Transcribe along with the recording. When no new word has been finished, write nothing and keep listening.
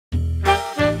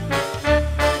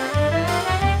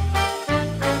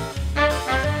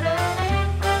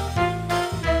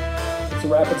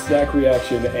snack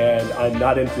reaction and I'm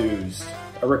not enthused.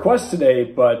 A request today,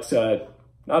 but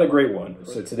not a great one.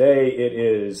 So today it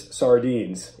is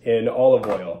sardines in olive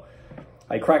oil.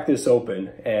 I cracked this open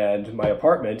and my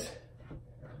apartment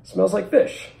smells like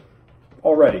fish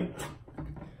already.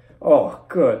 Oh,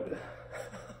 good.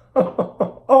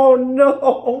 Oh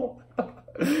no!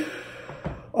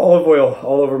 Olive oil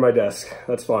all over my desk.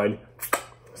 That's fine.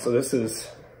 So this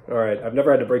is, all right, I've never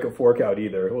had to break a fork out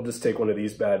either. We'll just take one of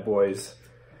these bad boys,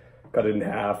 cut it in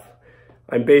half.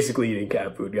 I'm basically eating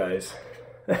cat food, guys.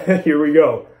 Here we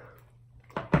go.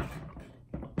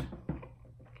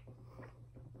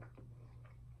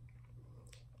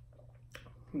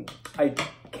 I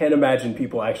can't imagine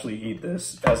people actually eat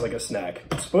this as like a snack.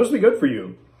 It's supposed to be good for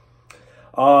you.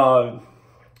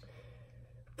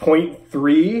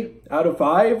 0.3 out of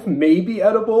 5, maybe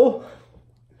edible.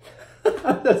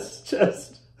 That's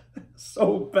just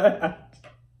so bad.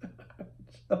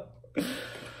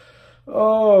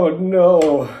 Oh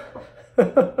no.